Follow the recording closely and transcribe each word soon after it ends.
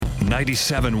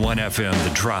97.1 FM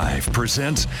The Drive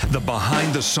presents the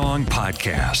Behind the Song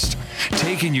podcast,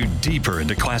 taking you deeper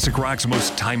into classic rock's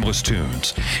most timeless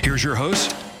tunes. Here's your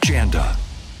host, Janda.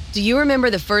 Do you remember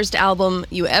the first album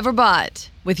you ever bought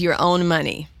with your own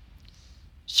money?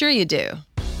 Sure you do.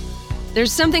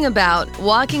 There's something about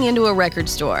walking into a record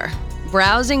store,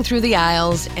 browsing through the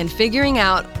aisles, and figuring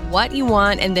out what you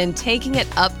want and then taking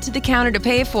it up to the counter to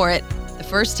pay for it the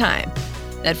first time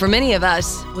that for many of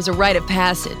us was a rite of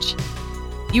passage.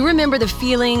 You remember the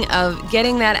feeling of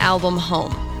getting that album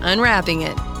home, unwrapping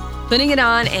it, putting it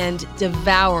on, and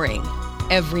devouring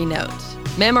every note,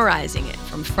 memorizing it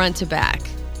from front to back.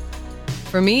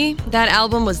 For me, that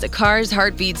album was The Cars'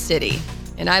 Heartbeat City,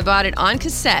 and I bought it on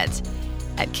cassette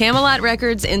at Camelot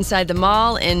Records inside the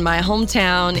mall in my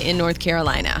hometown in North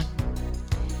Carolina.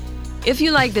 If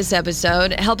you like this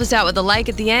episode, help us out with a like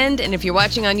at the end, and if you're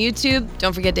watching on YouTube,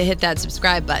 don't forget to hit that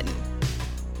subscribe button.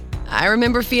 I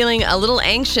remember feeling a little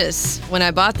anxious when I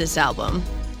bought this album.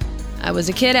 I was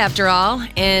a kid after all,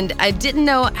 and I didn't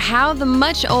know how the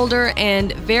much older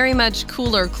and very much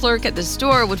cooler clerk at the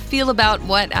store would feel about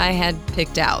what I had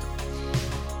picked out.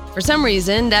 For some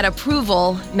reason, that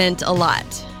approval meant a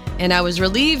lot, and I was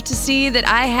relieved to see that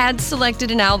I had selected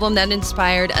an album that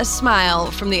inspired a smile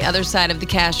from the other side of the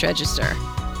cash register.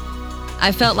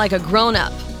 I felt like a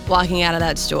grown-up walking out of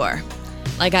that store,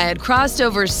 like I had crossed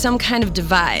over some kind of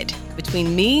divide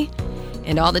between me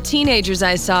and all the teenagers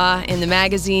I saw in the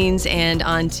magazines and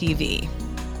on TV.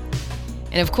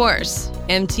 And of course,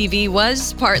 MTV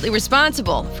was partly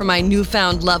responsible for my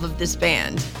newfound love of this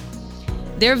band.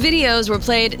 Their videos were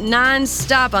played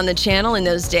non-stop on the channel in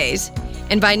those days,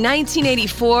 and by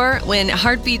 1984, when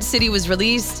Heartbeat City was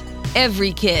released,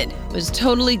 every kid was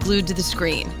totally glued to the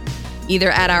screen,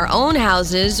 either at our own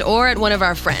houses or at one of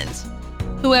our friends,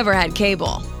 whoever had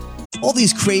cable. All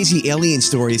these crazy alien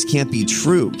stories can't be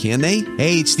true, can they?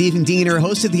 Hey, it's Stephen Diener,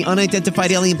 host of the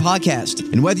Unidentified Alien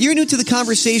Podcast. And whether you're new to the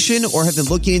conversation or have been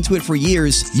looking into it for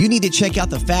years, you need to check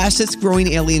out the fastest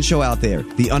growing alien show out there,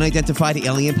 the Unidentified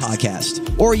Alien Podcast,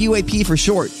 or UAP for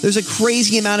short. There's a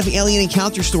crazy amount of alien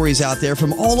encounter stories out there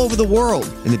from all over the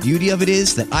world. And the beauty of it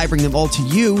is that I bring them all to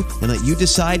you and let you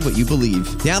decide what you believe.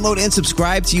 Download and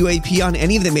subscribe to UAP on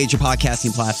any of the major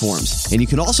podcasting platforms. And you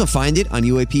can also find it on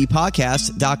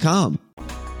UAPpodcast.com.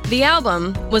 The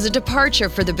album was a departure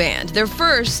for the band, their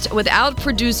first without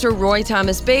producer Roy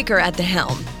Thomas Baker at the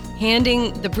helm,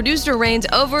 handing the producer reins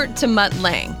over to Mutt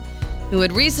Lange, who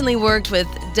had recently worked with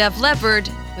Def Leppard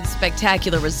with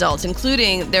spectacular results,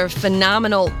 including their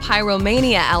phenomenal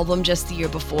Pyromania album just the year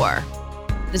before.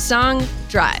 The song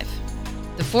Drive,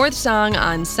 the fourth song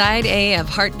on Side A of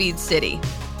Heartbeat City,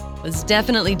 was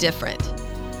definitely different,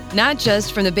 not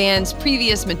just from the band's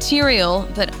previous material,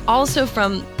 but also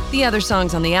from the other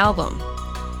songs on the album.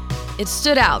 It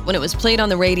stood out when it was played on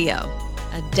the radio,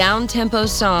 a down-tempo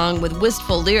song with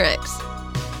wistful lyrics.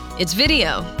 Its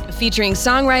video, featuring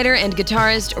songwriter and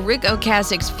guitarist Rick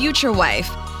Ocasek's future wife,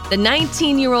 the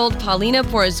 19-year-old Paulina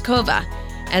Porizkova,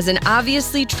 as an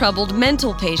obviously troubled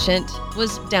mental patient,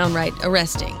 was downright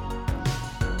arresting.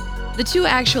 The two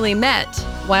actually met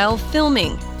while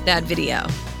filming that video,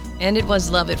 and it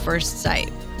was love at first sight.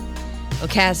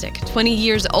 Ocasek, 20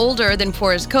 years older than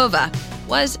Porizkova,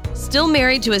 was still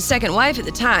married to his second wife at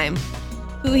the time,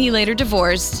 who he later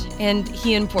divorced, and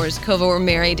he and Porizkova were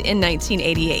married in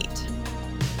 1988.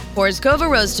 Porizkova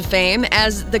rose to fame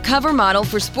as the cover model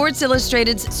for Sports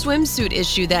Illustrated's swimsuit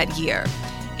issue that year,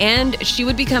 and she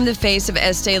would become the face of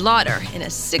Estee Lauder in a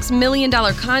 $6 million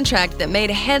contract that made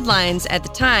headlines at the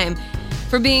time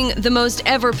for being the most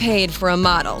ever paid for a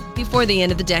model before the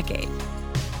end of the decade.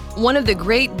 One of the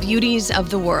great beauties of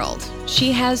the world,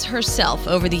 she has herself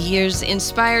over the years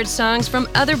inspired songs from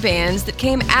other bands that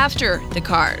came after the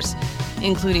Cars,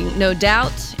 including No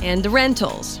Doubt and The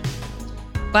Rentals.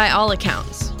 By all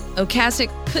accounts,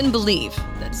 Ocasek couldn't believe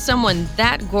that someone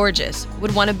that gorgeous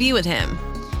would want to be with him,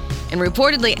 and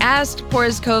reportedly asked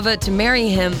Porizkova to marry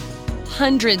him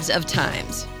hundreds of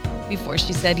times before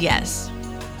she said yes.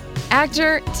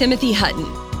 Actor Timothy Hutton,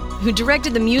 who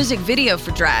directed the music video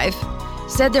for Drive,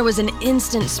 said there was an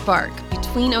instant spark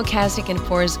between Ocasek and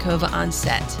Porizkova on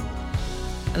set.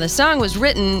 And the song was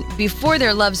written before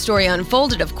their love story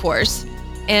unfolded, of course,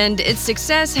 and its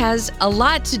success has a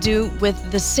lot to do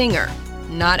with the singer,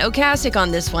 not Ocasek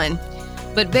on this one,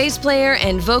 but bass player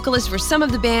and vocalist for some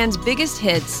of the band's biggest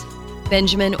hits,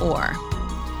 Benjamin Orr.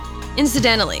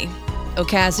 Incidentally,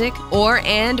 Ocasek, Orr,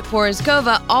 and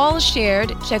Porizkova all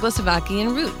shared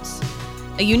Czechoslovakian roots,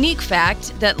 a unique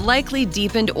fact that likely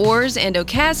deepened Orr's and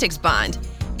Ocasek's bond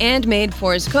and made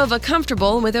Porizkova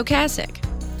comfortable with Ocasek.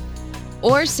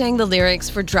 Orr sang the lyrics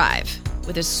for Drive,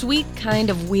 with a sweet kind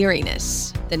of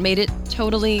weariness that made it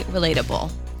totally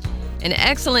relatable. An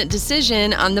excellent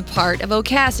decision on the part of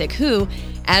Ocasek, who,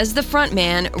 as the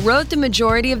frontman, wrote the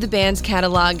majority of the band's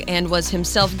catalog and was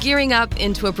himself gearing up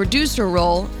into a producer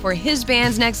role for his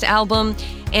band's next album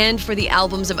and for the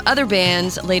albums of other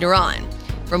bands later on,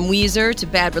 from Weezer to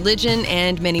Bad Religion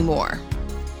and many more.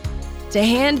 To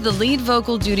hand the lead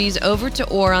vocal duties over to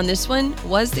Orr on this one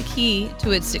was the key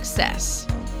to its success,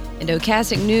 and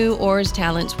Ocasek knew Orr's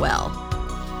talents well.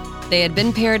 They had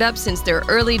been paired up since their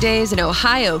early days in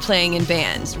Ohio playing in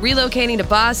bands, relocating to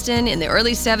Boston in the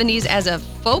early 70s as a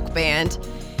folk band,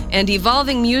 and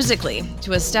evolving musically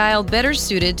to a style better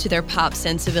suited to their pop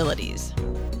sensibilities.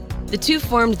 The two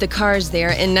formed the Cars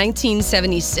there in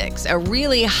 1976, a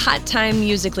really hot time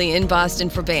musically in Boston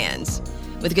for bands,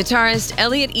 with guitarist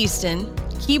Elliot Easton,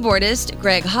 keyboardist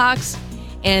Greg Hawkes,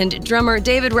 and drummer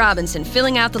David Robinson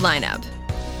filling out the lineup.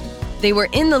 They were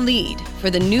in the lead for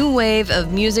the new wave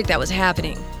of music that was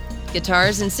happening.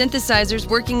 Guitars and synthesizers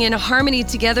working in harmony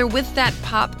together with that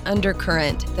pop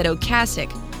undercurrent that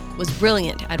Ocasek was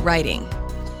brilliant at writing.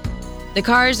 The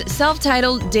Cars'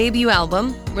 self-titled debut album,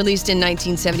 released in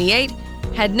 1978,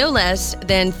 had no less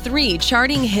than 3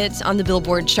 charting hits on the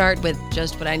Billboard chart with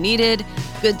Just What I Needed,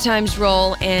 Good Times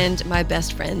Roll, and My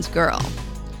Best Friend's Girl.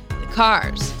 The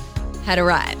Cars had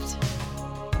arrived.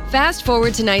 Fast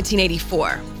forward to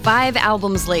 1984, 5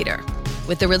 albums later,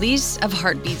 with the release of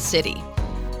Heartbeat City,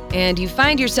 and you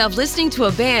find yourself listening to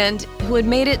a band who had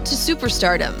made it to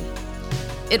superstardom.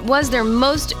 It was their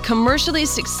most commercially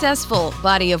successful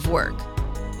body of work,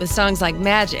 with songs like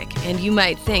Magic and You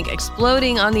Might Think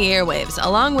exploding on the airwaves,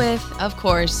 along with, of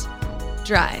course,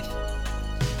 Drive.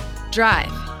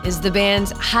 Drive is the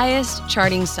band's highest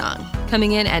charting song,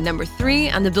 coming in at number 3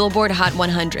 on the Billboard Hot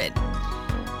 100.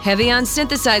 Heavy on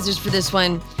synthesizers for this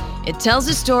one, it tells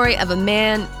a story of a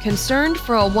man concerned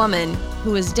for a woman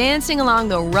who is dancing along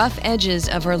the rough edges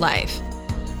of her life,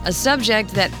 a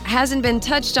subject that hasn't been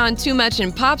touched on too much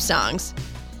in pop songs,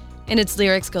 and its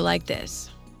lyrics go like this.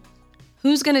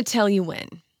 Who's gonna tell you when?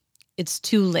 It's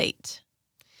too late.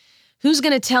 Who's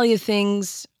gonna tell you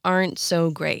things aren't so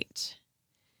great?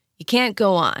 You can't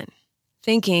go on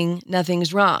thinking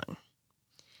nothing's wrong.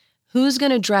 Who's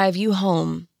gonna drive you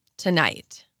home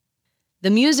tonight? The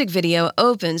music video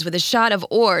opens with a shot of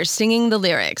Orr singing the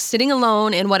lyrics, sitting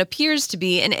alone in what appears to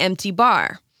be an empty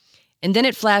bar. And then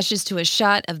it flashes to a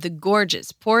shot of the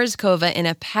gorgeous Porozkova in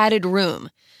a padded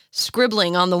room,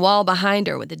 scribbling on the wall behind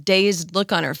her with a dazed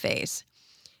look on her face.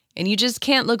 And you just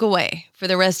can't look away for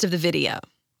the rest of the video.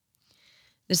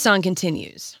 The song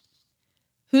continues.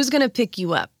 Who's gonna pick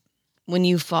you up when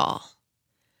you fall?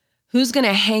 Who's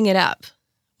gonna hang it up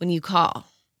when you call?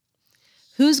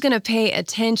 Who's gonna pay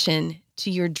attention to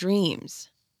your dreams?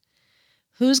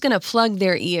 Who's gonna plug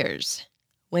their ears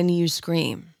when you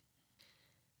scream?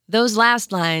 Those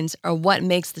last lines are what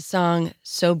makes the song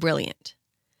so brilliant.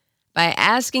 By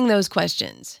asking those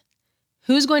questions,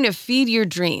 who's going to feed your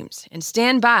dreams and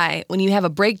stand by when you have a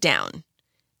breakdown?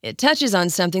 It touches on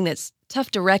something that's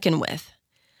tough to reckon with.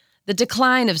 The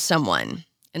decline of someone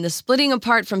and the splitting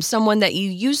apart from someone that you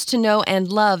used to know and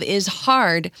love is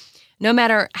hard, no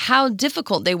matter how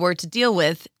difficult they were to deal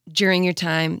with during your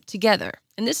time together.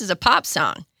 And this is a pop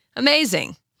song.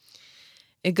 Amazing.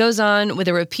 It goes on with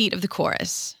a repeat of the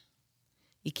chorus.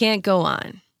 You can't go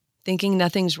on thinking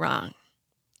nothing's wrong.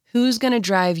 Who's gonna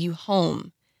drive you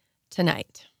home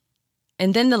tonight?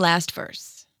 And then the last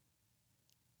verse.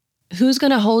 Who's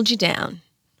gonna hold you down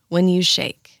when you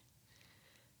shake?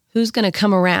 Who's gonna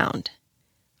come around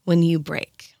when you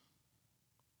break?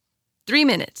 3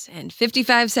 minutes and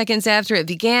 55 seconds after it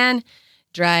began,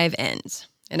 Drive ends.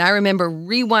 And I remember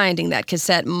rewinding that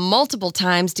cassette multiple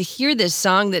times to hear this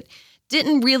song that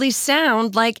didn't really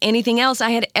sound like anything else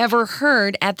I had ever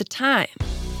heard at the time.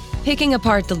 Picking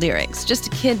apart the lyrics, just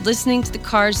a kid listening to the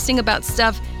Cars sing about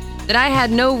stuff that I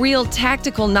had no real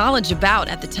tactical knowledge about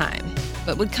at the time,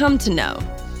 but would come to know,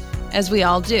 as we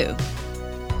all do.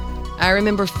 I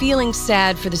remember feeling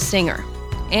sad for the singer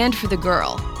and for the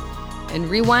girl, and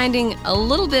rewinding a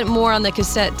little bit more on the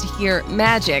cassette to hear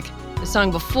Magic, the song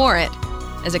before it,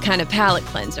 as a kind of palate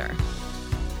cleanser.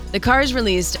 The Cars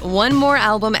released one more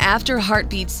album after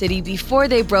Heartbeat City before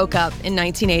they broke up in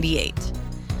 1988.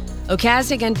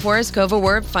 Ocasek and Porozkova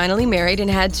were finally married and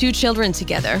had 2 children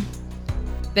together.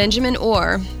 Benjamin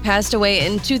Orr passed away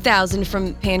in 2000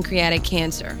 from pancreatic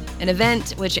cancer, an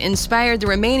event which inspired the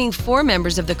remaining 4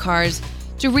 members of the Cars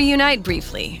to reunite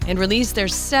briefly and release their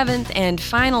 7th and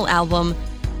final album,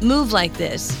 Move Like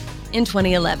This, in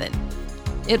 2011.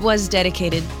 It was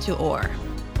dedicated to Orr.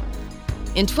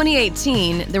 In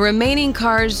 2018, the remaining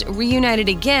Cars reunited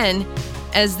again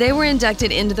as they were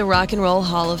inducted into the Rock and Roll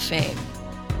Hall of Fame.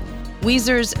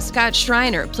 Weezer's Scott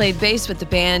Schreiner played bass with the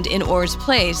band in Orr's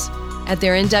place at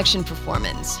their induction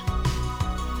performance.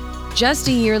 Just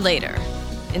a year later,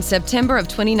 in September of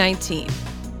 2019,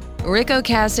 Rick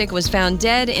Ocasek was found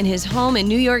dead in his home in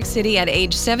New York City at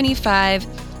age 75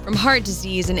 from heart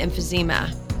disease and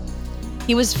emphysema.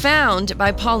 He was found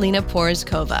by Paulina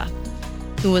Porozkova,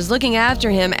 who was looking after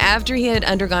him after he had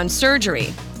undergone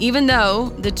surgery, even though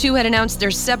the two had announced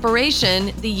their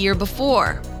separation the year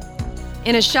before.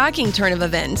 In a shocking turn of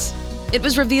events, it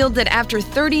was revealed that after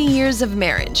 30 years of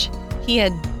marriage, he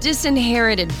had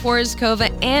disinherited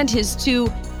Porozkova and his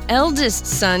two eldest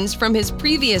sons from his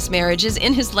previous marriages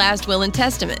in his last will and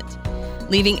testament,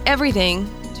 leaving everything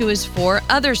to his 4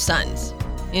 other sons,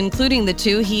 including the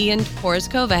 2 he and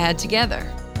Porozkova had together.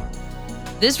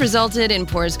 This resulted in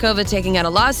Porozkova taking out a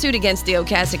lawsuit against the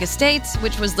Ocasek estates,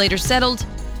 which was later settled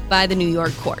by the New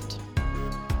York court.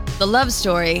 The love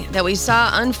story that we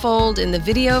saw unfold in the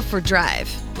video for Drive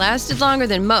lasted longer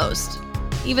than most,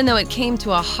 even though it came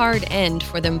to a hard end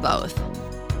for them both.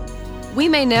 We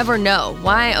may never know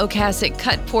why Ocasek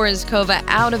cut Porozkova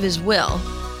out of his will,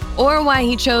 or why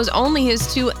he chose only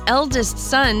his 2 eldest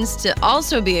sons to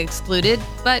also be excluded,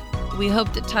 but we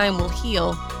hope that time will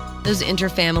heal those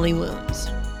interfamily wounds.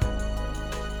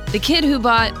 The kid who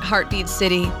bought Heartbeat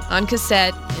City on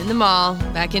cassette in the mall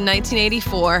back in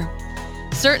 1984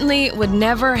 certainly would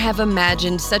never have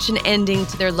imagined such an ending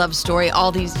to their love story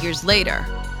all these years later.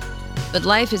 But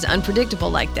life is unpredictable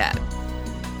like that.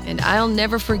 And I'll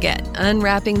never forget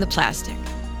unwrapping the plastic,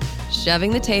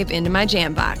 shoving the tape into my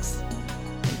jam box,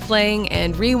 and playing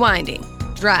and rewinding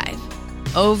Drive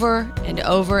over and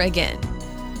over again,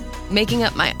 making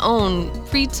up my own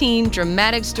preteen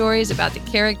dramatic stories about the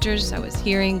characters I was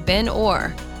hearing Ben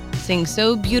Orr sing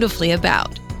so beautifully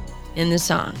about in the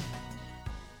song.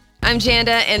 I'm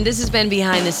Janda, and this has been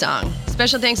Behind the Song.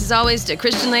 Special thanks as always to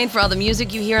Christian Lane for all the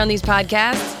music you hear on these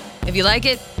podcasts. If you like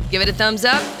it, give it a thumbs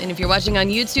up, and if you're watching on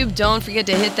YouTube, don't forget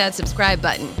to hit that subscribe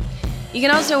button. You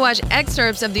can also watch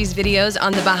excerpts of these videos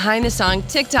on the Behind the Song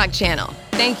TikTok channel.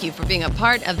 Thank you for being a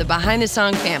part of the Behind the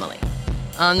Song family.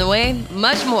 On the way,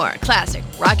 much more classic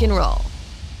rock and roll.